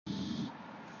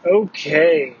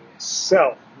Okay,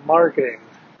 so marketing.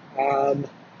 Um,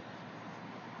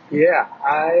 yeah,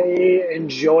 I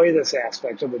enjoy this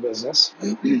aspect of the business.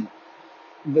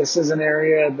 This is an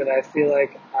area that I feel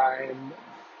like I'm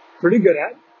pretty good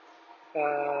at,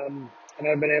 and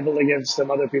I've been able to give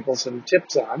some other people some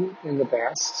tips on in the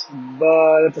past.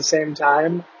 But at the same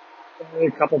time, a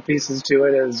couple pieces to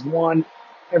it is one,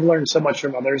 I've learned so much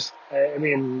from others. I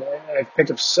mean, I've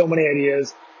picked up so many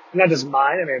ideas, not just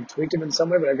mine. I mean, I've tweaked them in some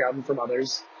way, but I've gotten them from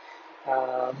others.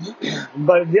 Um,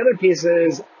 but the other piece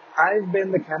is I've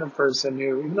been the kind of person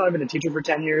who, even though I've been a teacher for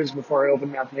 10 years before I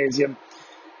opened Mathnasium,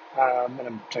 and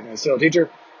I'm technically still a teacher,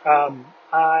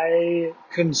 I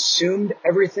consumed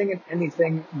everything and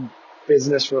anything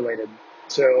business related.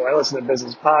 So I listen to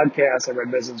business podcasts, I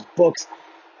read business books,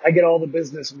 I get all the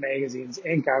business magazines,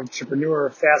 Inc., Entrepreneur,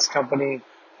 Fast Company,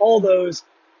 all those.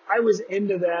 I was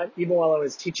into that even while I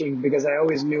was teaching because I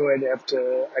always knew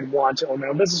I'd want to own my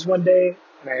own business one day,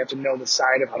 and I have to know the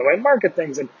side of how do I market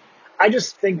things. And I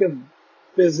just think of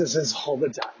businesses all the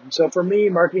time. So for me,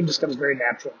 marketing just comes very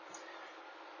natural.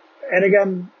 And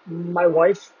again, my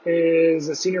wife is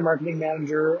a senior marketing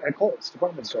manager at Kohl's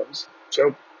department stores.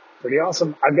 So pretty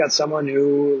awesome. I've got someone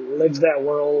who lives that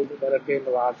world that I've gained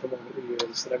a lot from over the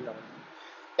years that I've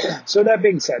known. So that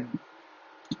being said,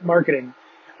 marketing.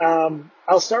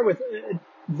 I'll start with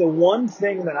the one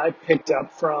thing that I picked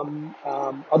up from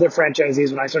other franchisees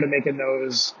when I started making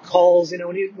those calls. You know,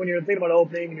 when you're thinking about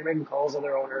opening and you're making calls to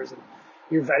other owners and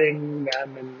you're vetting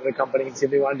them and the company and see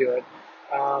if they want to do it.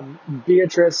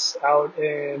 Beatrice out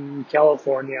in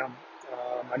California.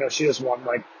 I know she just won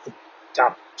like the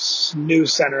top new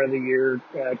center of the year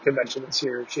convention this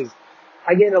year.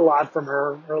 I gained a lot from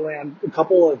her early on. A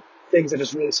couple of things that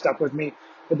just really stuck with me.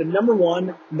 But the number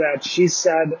one that she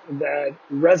said that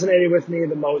resonated with me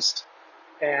the most,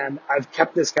 and I've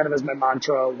kept this kind of as my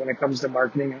mantra when it comes to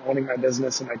marketing and owning my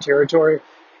business and my territory,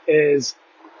 is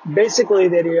basically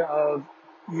the idea of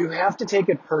you have to take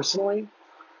it personally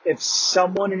if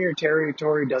someone in your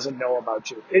territory doesn't know about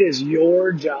you. It is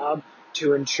your job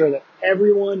to ensure that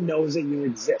everyone knows that you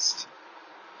exist.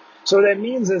 So what that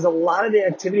means is a lot of the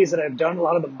activities that I've done, a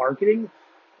lot of the marketing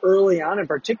early on in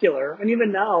particular, and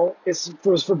even now,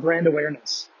 was for brand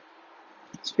awareness.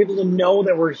 It's people to know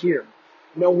that we're here,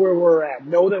 know where we're at,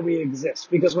 know that we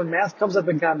exist. Because when math comes up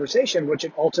in conversation, which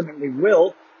it ultimately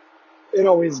will, it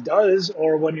always does,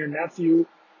 or when your nephew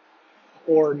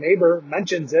or neighbor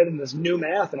mentions it and this new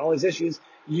math and all these issues,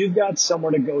 you've got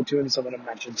somewhere to go to and someone to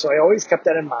mention. So I always kept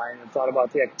that in mind and thought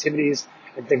about the activities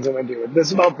and things I'm going to do. This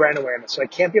is about brand awareness. So I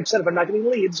can't be upset if I'm not getting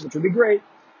leads, which would be great,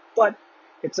 but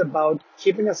it's about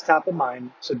keeping us top of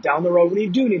mind. So down the road, when you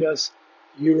do need us,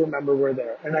 you remember we're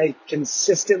there. And I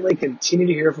consistently continue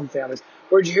to hear from families.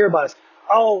 Where'd you hear about us?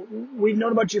 Oh, we've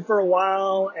known about you for a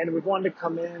while and we've wanted to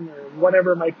come in or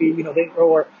whatever it might be,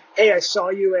 or, hey, I saw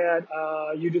you at,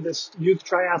 you do this youth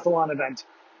triathlon event.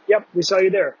 Yep, we saw you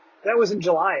there. That was in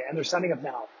July and they're signing up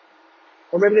now.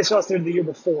 Or maybe they saw us there the year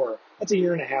before. That's a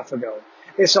year and a half ago.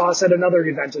 They saw us at another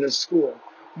event at a school.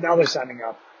 Now they're signing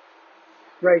up.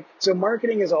 Right. So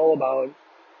marketing is all about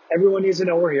everyone needs to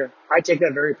know we're here. I take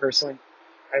that very personally.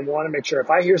 I want to make sure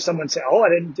if I hear someone say, "Oh, I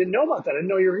didn't know about that. I didn't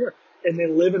know you were here," and they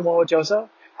live in Wauwatosa,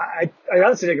 I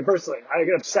honestly take it personally. I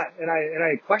get upset and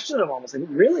I question them almost like,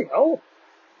 "Really? Oh,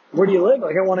 where do you live?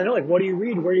 Like, I want to know. Like, what do you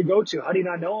read? Where do you go to? How do you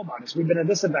not know about us? We've been at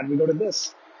this event. We go to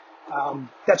this."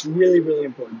 That's really, really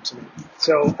important to me.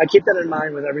 So I keep that in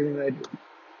mind with everything that I do.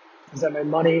 Is that my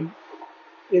money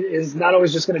it is not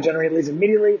always just going to generate leads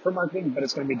immediately for marketing, but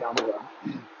it's going to be down the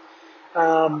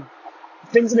road.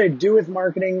 Things that I do with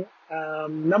marketing,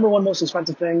 number one most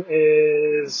expensive thing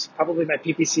is probably my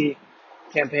PPC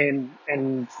campaign,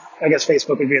 and I guess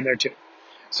Facebook would be in there too.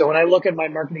 So when I look at my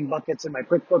marketing buckets and my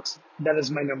QuickBooks, that is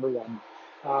my number one.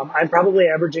 I'm probably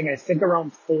averaging, I think,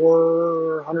 around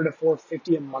 400 to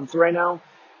 450 a month right now.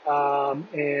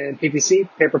 In PPC,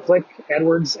 pay-per-click,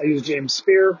 AdWords, I use James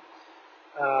Spear.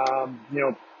 You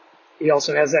know, he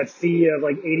also has that fee of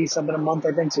like 80 something a month,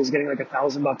 I think. So he's getting like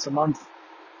 $1,000 a month.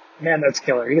 Man, that's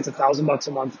killer. He gets $1,000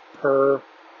 a month per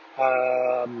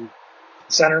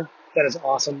center. That is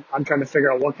awesome. I'm trying to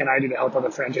figure out what can I do to help other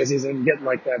franchisees and get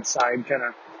like that side kind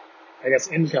of, I guess,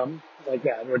 income like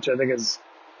that, which I think is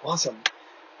awesome.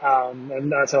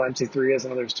 And that's how MC3 is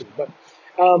and others too. But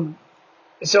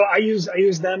so I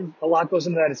use them. A lot goes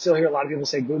into that. I still hear a lot of people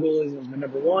say Google is my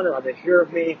number one, or they hear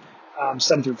of me.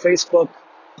 Some through Facebook.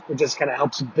 It just kind of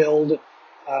helps build,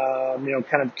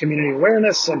 kind of community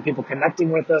awareness and people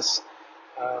connecting with us.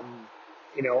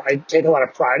 I take a lot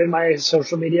of pride in my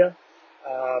social media.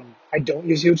 I don't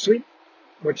use Hootsuite.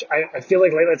 which I feel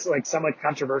like lately it's like somewhat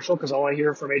controversial because all I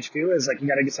hear from HQ is like, you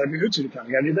got to get set up your Hootsuite account,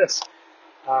 you got to do this.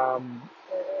 I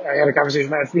had a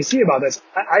conversation with my FBC about this.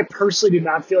 I personally do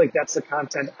not feel like that's the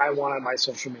content I want on my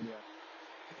social media.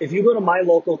 If you go to my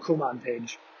local Kumon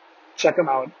page, check them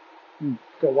out, go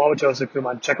Wauwatosa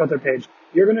Kumon, check out their page,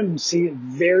 you're going to see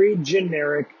very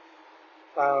generic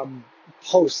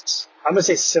posts. I'm going to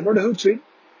say similar to Hootsuite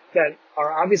that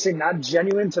are obviously not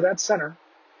genuine to that center.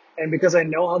 And because I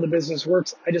know how the business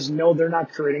works, I just know they're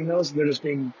not creating those. They're just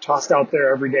being tossed out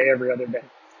there every day, every other day.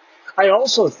 I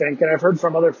also think, and I've heard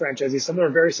from other franchisees, some that are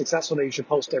very successful, that you should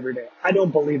post every day. I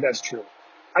don't believe that's true.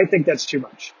 I think that's too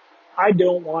much. I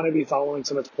don't want to be following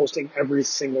someone that's posting every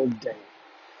single day,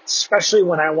 especially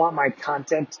when I want my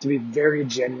content to be very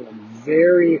genuine,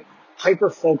 very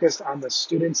hyper-focused on the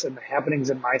students and the happenings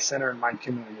in my center and my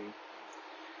community,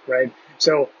 right?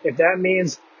 So if that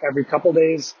means every couple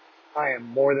days, I am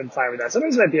more than fine with that.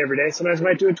 Sometimes it might be every day. Sometimes I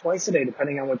might do it twice a day,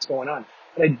 depending on what's going on.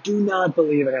 But I do not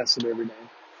believe it has to be every day.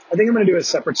 I think I'm going to do a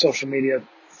separate social media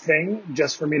thing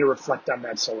just for me to reflect on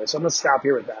that solely. So I'm going to stop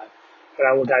here with that, but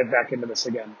I will dive back into this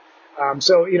again.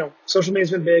 Social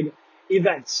media's been big.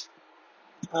 Events.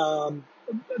 The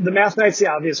Math Night's the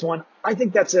obvious one. I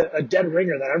think that's a dead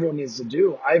ringer that everyone needs to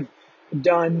do. To be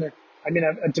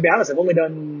honest, I've only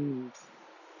done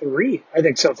 3, I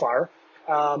think, so far.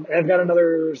 And I've got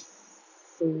another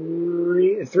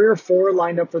three or four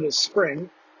lined up for this spring.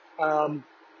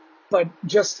 But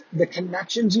just the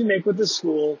connections you make with the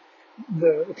school,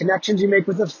 the connections you make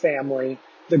with the family,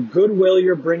 the goodwill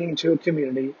you're bringing to a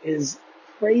community is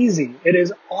crazy. It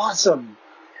is awesome.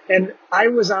 And I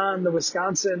was on the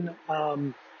Wisconsin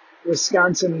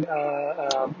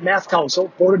Math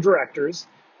Council Board of Directors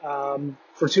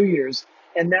for 2 years,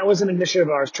 and that was an initiative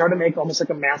of ours, trying to make almost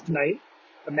like a math night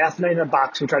in a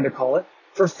box, we tried to call it,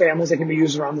 for families that can be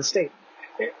used around the state.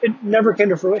 It never came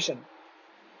to fruition.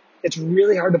 It's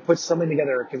really hard to put something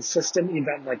together, a consistent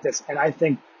event like this, and I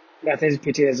think Math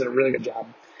PTA has done a really good job.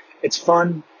 It's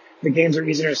fun. The games are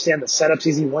easy to understand. The setup's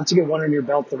easy. Once you get one under your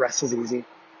belt, the rest is easy.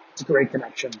 It's a great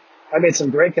connection. I made some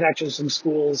great connections from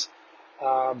schools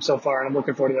so far, and I'm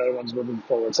looking forward to the other ones moving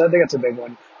forward. So I think that's a big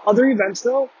one. Other events,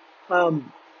 though,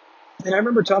 and I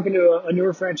remember talking to a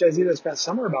newer franchisee this past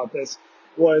summer about this,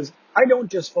 was I don't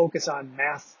just focus on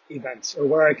math events or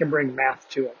where I can bring math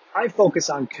to it. I focus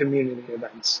on community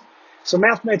events. So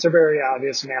math nights are very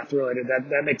obvious, math related.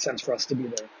 That makes sense for us to be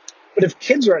there. But if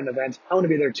kids are at an event, I want to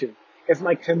be there too. If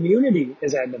my community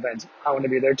is at an event, I want to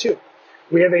be there too.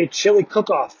 We have a chili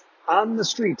cook-off on the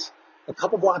street, a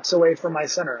couple blocks away from my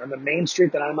center, on the main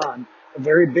street that I'm on, a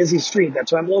very busy street.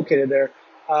 That's why I'm located there.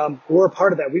 We're a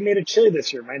part of that. We made a chili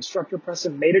this year. My instructor,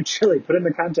 Preston, made a chili, put it in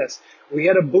the contest. We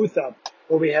had a booth up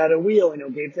where we had a wheel,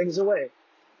 gave things away.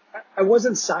 I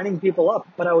wasn't signing people up,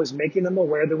 but I was making them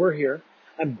aware that we're here.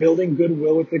 I'm building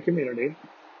goodwill with the community.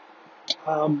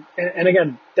 And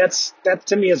again, that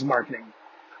to me is marketing.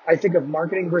 I think of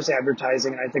marketing versus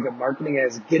advertising, and I think of marketing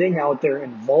as getting out there,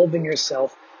 involving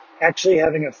yourself, actually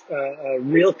having a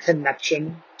real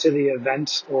connection to the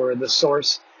event or the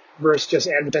source versus just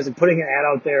advertising, putting an ad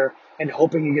out there and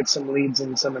hoping you get some leads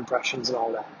and some impressions and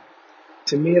all that.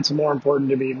 To me, it's more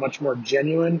important to be much more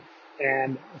genuine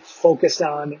and focused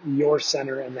on your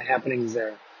center and the happenings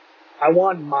there. I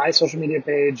want my social media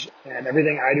page and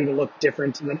everything I do to look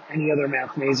different than any other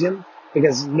mathnasium,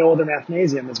 because no other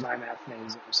mathnasium is my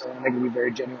mathnasium. So I want to make it be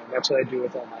very genuine. That's what I do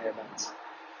with all my events.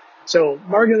 So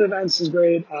marketing events is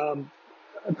great.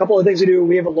 A couple of things we do.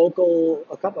 We have a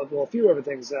few other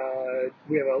things.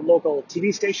 We have a local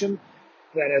TV station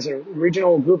that as a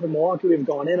regional group in Milwaukee we've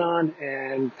gone in on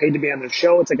and paid to be on the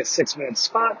show. It's like a 6-minute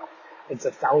spot. It's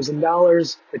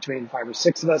 $1,000 between 5 or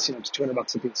 6 of us. It's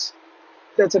 $200 a piece.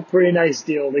 That's a pretty nice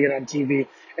deal to get on TV.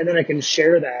 And then I can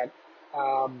share that.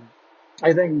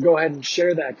 I think go ahead and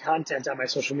share that content on my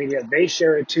social media. They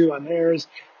share it too on theirs.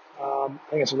 I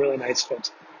think it's a really nice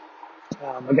fit.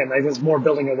 Again, I think it's more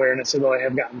building awareness, although I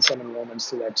have gotten some enrollments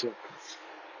through that too.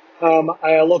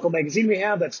 A local magazine we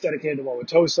have that's dedicated to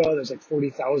Wauwatosa. There's like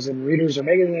 40,000 readers or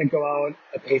magazine that go out.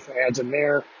 I pay for ads in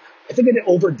there. I think I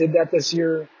overdid that this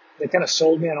year. They kind of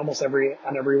sold me on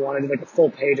every one. I did like a full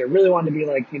page. I really wanted to be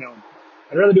like,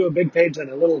 I'd rather do a big page than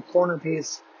a little corner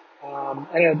piece.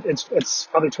 And it's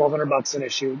probably $1,200 an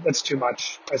issue. That's too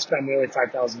much. I spent nearly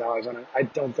 $5,000 on it. I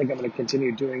don't think I'm going to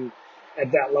continue doing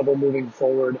at that level moving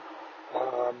forward.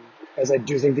 As I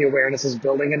do think the awareness is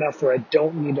building enough where I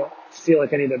don't need to feel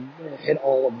like I need to hit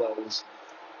all of those.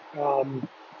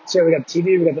 So we got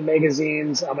TV, we got the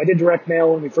magazines. I did direct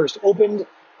mail when we first opened.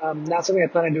 Not something I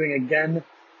plan on doing again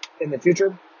in the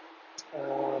future.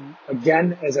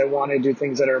 Again, as I want to do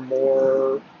things that are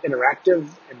more interactive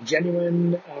and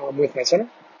genuine with my center,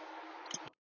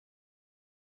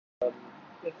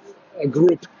 a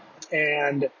group,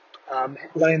 and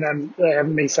letting them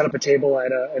having me set up a table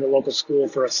at a local school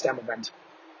for a STEM event.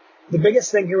 The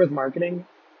biggest thing here with marketing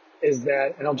is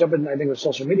that, and I'll jump in, I think, with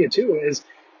social media too, is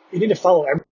you need to follow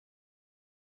every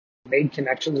made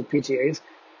connections with PTAs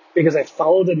because I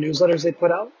follow the newsletters they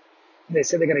put out. They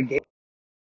say they're going to gain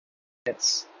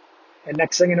hits. And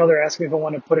next thing you know, they're asking me if I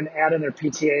want to put an ad in their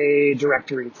PTA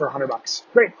directory for $100.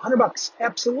 Great, $100,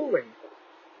 absolutely.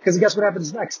 Because guess what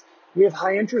happens next? We have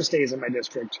high interest days in my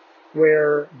district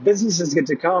where businesses get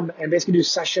to come and basically do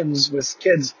sessions with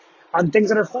kids on things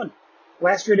that are fun.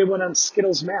 Last year I did one on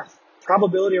Skittles math,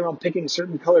 probability around picking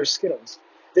certain color Skittles.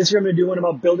 This year I'm going to do one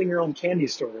about building your own candy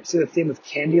store. See the theme of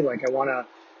candy? Like I want to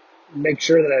make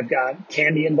sure that I've got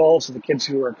candy involved so the kids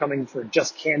who are coming for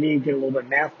just candy get a little bit of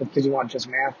math, but kids who want just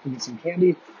math can get some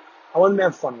candy. I want them to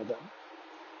have fun with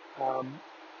them.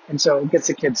 And so it gets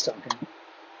the kids talking.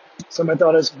 So my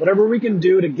thought is whatever we can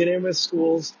do to get in with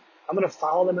schools, I'm going to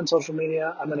follow them on social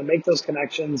media. I'm going to make those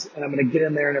connections and I'm going to get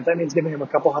in there. And if that means giving them a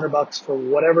couple $100 for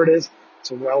whatever it is,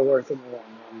 it's well worth it in the long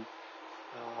run.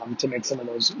 To make some of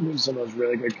those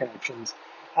really good connections.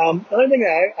 Another thing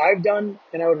that I've done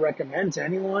and I would recommend to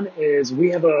anyone is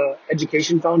we have a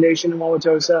education foundation in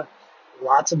Wauwatosa.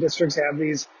 Lots of districts have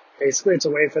these. Basically, it's a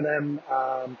way for them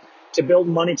to build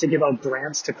money to give out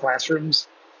grants to classrooms.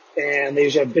 And they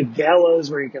usually have big galas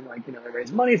where you can they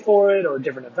raise money for it or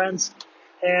different events.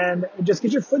 And just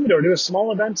get your foot in the door. Do a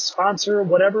small event, sponsor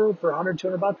whatever for $100,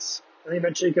 $200. And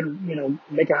eventually you can,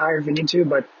 make it higher if you need to.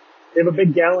 But they have a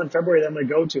big gala in February that I'm going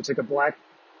to go to. It's like a black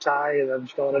tie, an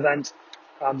event.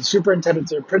 The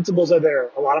superintendents there, principals are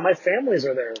there. A lot of my families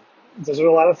are there. There's a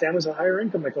lot of families with higher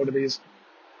income that go to these.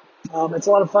 It's a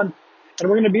lot of fun. And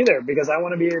we're going to be there because I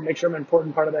want to make sure I'm an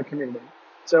important part of that community.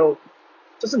 So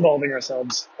just involving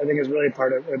ourselves, I think, is really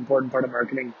an important part of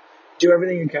marketing. Do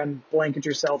everything you can, blanket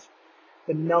yourself.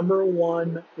 The number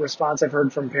one response I've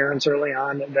heard from parents early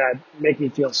on that make me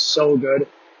feel so good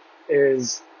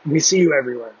is, we see you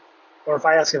everywhere. Or if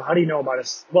I ask them, how do you know about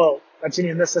us? Well, I've seen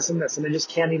you in this, this, and this, and they just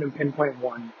can't even pinpoint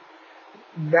one.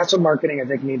 That's what marketing, I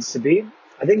think, needs to be.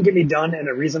 I think it can be done in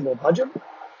a reasonable budget.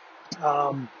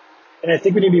 And I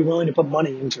think we need to be willing to put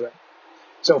money into it.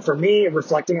 So for me,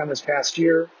 reflecting on this past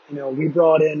year, we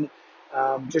brought in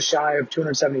just shy of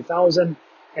 270,000,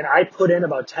 and I put in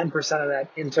about 10% of that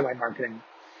into my marketing.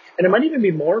 And it might even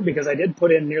be more because I did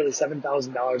put in nearly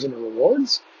 $7,000 into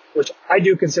rewards, which I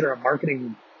do consider a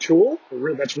marketing tool.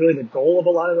 That's really the goal of a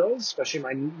lot of those, especially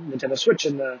my Nintendo Switch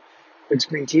and the big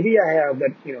screen TV I have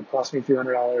that, cost me a few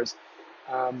 $100s.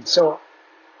 So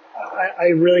I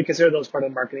really consider those part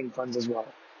of the marketing funds as well.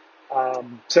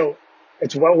 So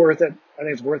it's well worth it. I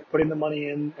think it's worth putting the money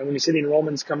in. And when you see the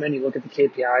enrollments come in, you look at the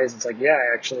KPIs, it's like, yeah,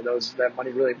 actually that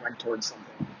money really went towards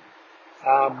something.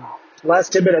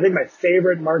 Last tidbit, I think my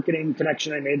favorite marketing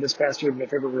connection I made this past year, my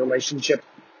favorite relationship,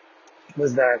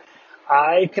 was that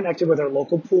I connected with our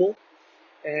local pool,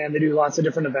 and they do lots of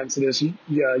different events. They do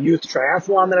youth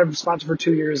triathlon that I've sponsored for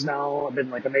 2 years now. I've been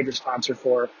like a major sponsor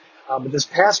for. But this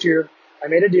past year, I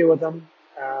made a deal with them.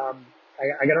 I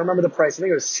got to remember the price. I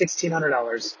think it was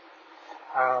 $1,600.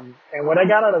 And what I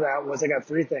got out of that was I got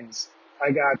three things.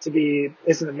 I got to be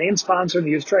the main sponsor of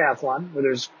the youth triathlon, where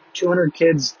there's 200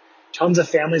 kids, tons of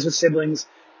families with siblings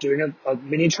doing a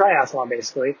mini triathlon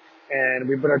basically. And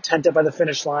we put our tent up by the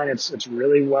finish line. It's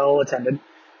really well attended.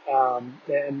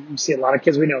 And you see a lot of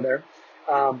kids we know there.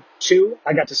 Two,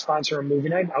 I got to sponsor a movie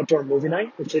night, outdoor movie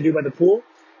night, which they do by the pool.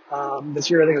 This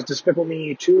year I think it was Despicable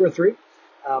Me 2 or 3.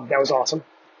 That was awesome.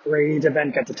 Great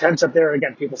event. Got the tents up there.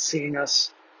 Again, people seeing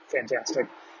us. Fantastic.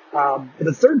 But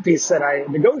the third piece that I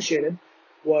negotiated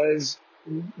was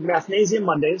Mathnasium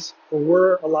Mondays, where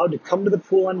we're allowed to come to the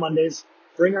pool on Mondays,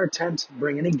 bring our tent,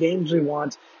 bring any games we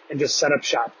want, and just set up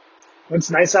shop. When it's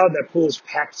nice out, that pool is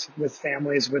packed with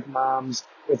families, with moms,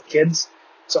 with kids.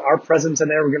 So our presence in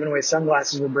there, we're giving away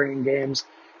sunglasses, we're bringing games.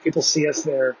 People see us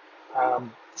there.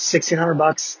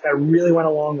 $1,600, that really went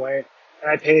a long way. And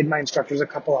I paid my instructors a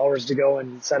couple hours to go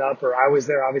and set up, or I was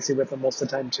there obviously with them most of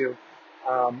the time too.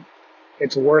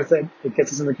 It's worth it. It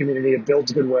gets us in the community. It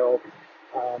builds goodwill.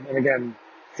 And again,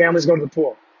 families go to the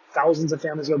pool. Thousands of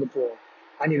families go to the pool.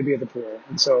 I need to be at the pool.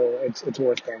 And so it's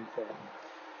worth paying for.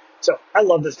 So I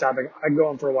love this topic. I can go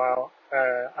on for a while.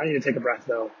 I need to take a breath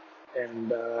though.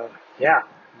 And,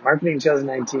 marketing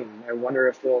 2019. I wonder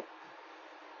if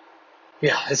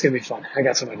it's going to be fun. I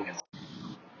got some ideas.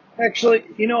 Actually,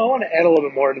 I want to add a little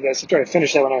bit more to this. I tried to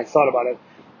finish that when I thought about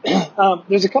it.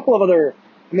 There's a couple of other,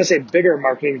 I'm going to say bigger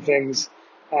marketing things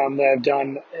that I've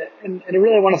done, and I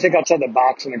really want to think outside the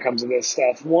box when it comes to this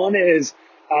stuff. One is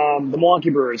the Milwaukee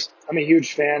Brewers. I'm a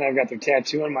huge fan. I've got their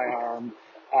tattoo on my arm.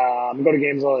 I go to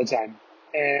games all the time,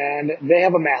 and they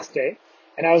have a math day.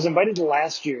 And I was invited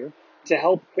last year to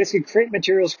help basically create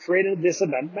materials created this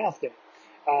event, Math Day.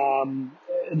 Um,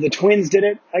 the Twins did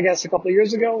it, I guess, a couple of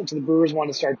years ago, so the Brewers want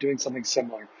to start doing something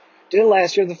similar. Did it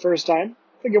last year the first time.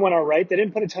 I think it went all right. They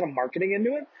didn't put a ton of marketing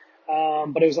into it,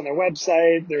 but it was on their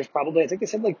website. There's probably, I think they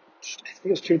said I think it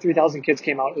was 2,000 or 3,000 kids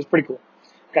came out. It was pretty cool.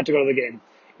 Got to go to the game.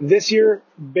 This year,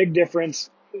 big difference.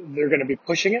 They're going to be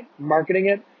pushing it, marketing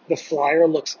it. The flyer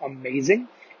looks amazing,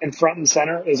 and front and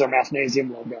center is our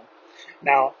Mathnasium logo.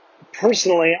 Now,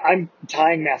 personally, I'm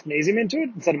tying Mathnasium into it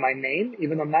instead of my name,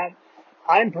 even though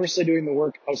I'm personally doing the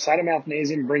work outside of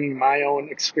Mathnasium, bringing my own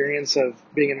experience of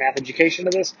being in math education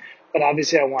to this. But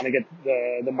obviously, I want to get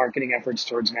the marketing efforts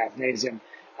towards Mathnasium.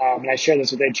 And I shared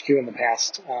this with HQ in the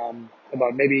past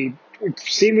about maybe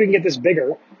seeing if we can get this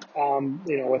bigger,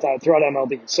 throughout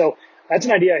MLB. So that's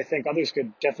an idea I think others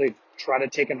could definitely try to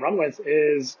take and run with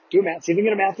is do a math. See if we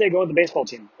can get a math day going with the baseball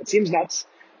team. It seems nuts,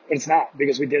 but it's not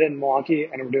because we did it in Milwaukee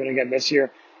and we're doing it again this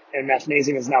year. And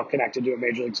Mathnasium is now connected to a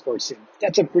major league sports team.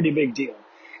 That's a pretty big deal.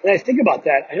 And I think about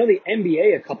that. I know the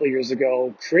NBA a couple of years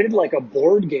ago created like a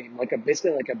board game,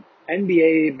 basically like a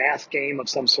NBA math game of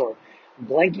some sort. I'm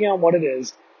blanking on what it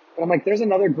is, but I'm like, there's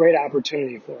another great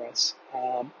opportunity for us.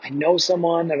 I know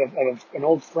someone, I have an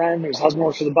old friend whose husband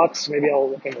works for the Bucks. So maybe I'll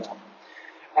look into that.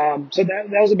 So that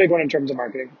was a big one in terms of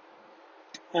marketing.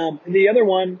 And the other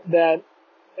one that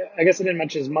I guess I didn't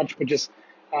mention as much, but just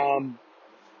um,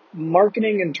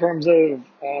 marketing in terms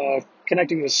of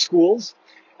connecting with schools.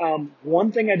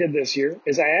 One thing I did this year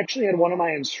is I actually had one of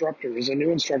my instructors, a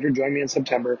new instructor, join me in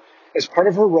September. As part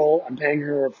of her role, I'm paying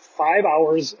her 5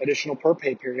 hours additional per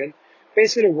pay period,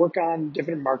 basically to work on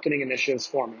different marketing initiatives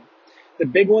for me. The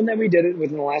big one that we did it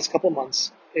within the last couple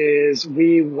months is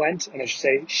we went, and I should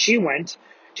say she went,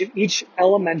 to each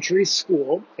elementary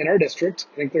school in our district.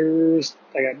 I think there's,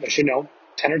 I should know,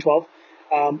 10 or 12.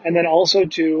 And then also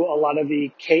to a lot of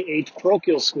the K-8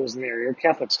 parochial schools in the area,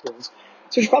 Catholic schools.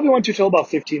 So she probably went to about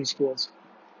 15 schools.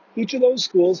 Each of those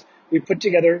schools we put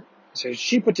together, so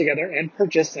she put together and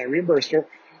purchased, and I reimbursed her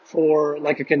for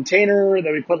like a container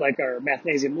that we put like our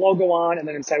Mathnasium logo on, and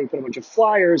then inside we put a bunch of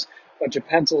flyers, a bunch of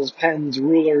pencils, pens,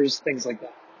 rulers, things like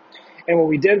that. And what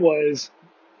we did was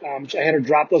I had her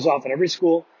drop those off at every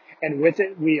school, and with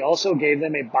it, we also gave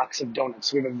them a box of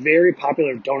donuts. We have a very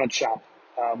popular donut shop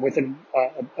within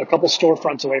a couple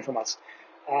storefronts away from us.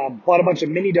 Bought a bunch of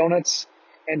mini donuts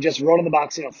and just wrote on the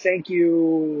box, thank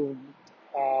you,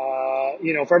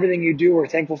 for everything you do. We're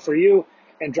thankful for you,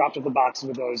 and dropped off the boxes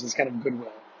with those as kind of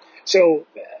goodwill. So,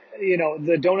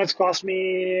 the donuts cost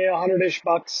me 100-ish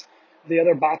bucks. The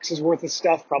other box is worth of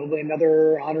stuff, probably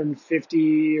another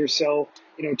 150 or so,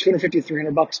 250,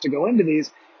 300 bucks to go into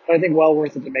these, but I think well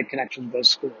worth it to make connections with those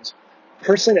schools.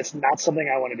 Personally, that's not something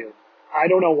I want to do. I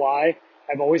don't know why.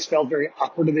 I've always felt very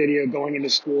awkward to the idea of going into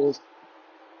schools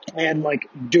and like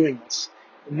doing this.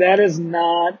 That is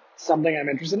not something I'm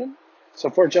interested in.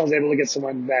 So fortunately, I was able to get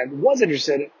someone that was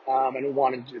interested and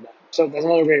wanted to do that. So that's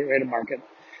another great way to market.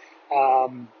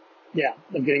 Um,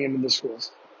 of getting into the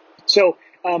schools. So,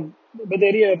 but the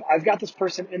idea of I've got this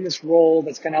person in this role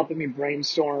that's kind of helping me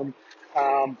brainstorm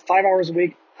 5 hours a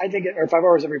week. I think or 5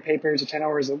 hours every pay period, so 10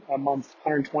 hours a month,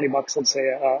 120 bucks, let's say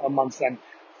a month, then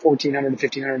 1,400 to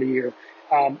 1,500 a year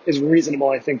is reasonable,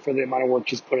 I think, for the amount of work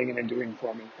she's putting in and doing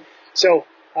for me. So,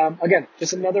 again,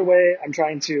 just another way I'm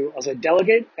trying to, as I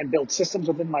delegate and build systems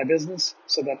within my business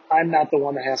so that I'm not the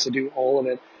one that has to do all of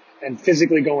it and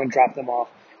physically go and drop them off.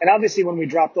 And obviously, when we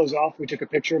dropped those off, we took a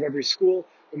picture of every school.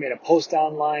 We made a post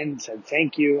online, said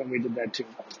thank you, and we did that too.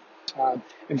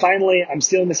 And finally, I'm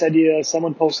stealing this idea.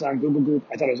 Someone posted on Google Group.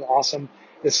 I thought it was awesome.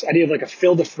 This idea of like a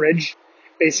fill the fridge,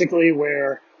 basically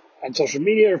where on social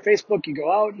media or Facebook, you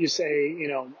go out, you say,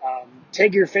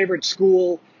 take your favorite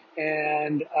school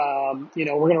and, we're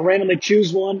going to randomly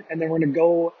choose one, and then we're going to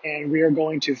go and we are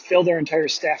going to fill their entire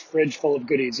staff fridge full of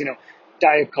goodies,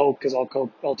 Diet Coke, because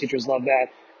all teachers love that,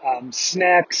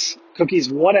 snacks, cookies,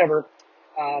 whatever.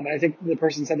 And I think the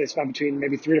person said they spent between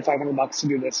maybe $300 to $500 to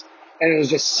do this. And it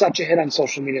was just such a hit on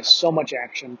social media, so much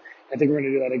action. I think we're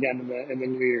going to do that again in the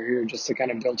new year here, just to kind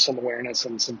of build some awareness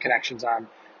and some connections on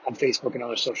Facebook and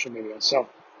other social media. So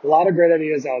a lot of great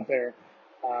ideas out there.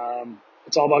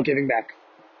 It's all about giving back.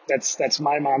 That's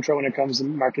my mantra when it comes to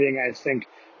marketing. I think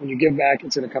when you give back,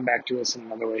 it's going to come back to us in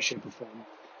another way, shape, or form.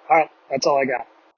 All right, that's all I got.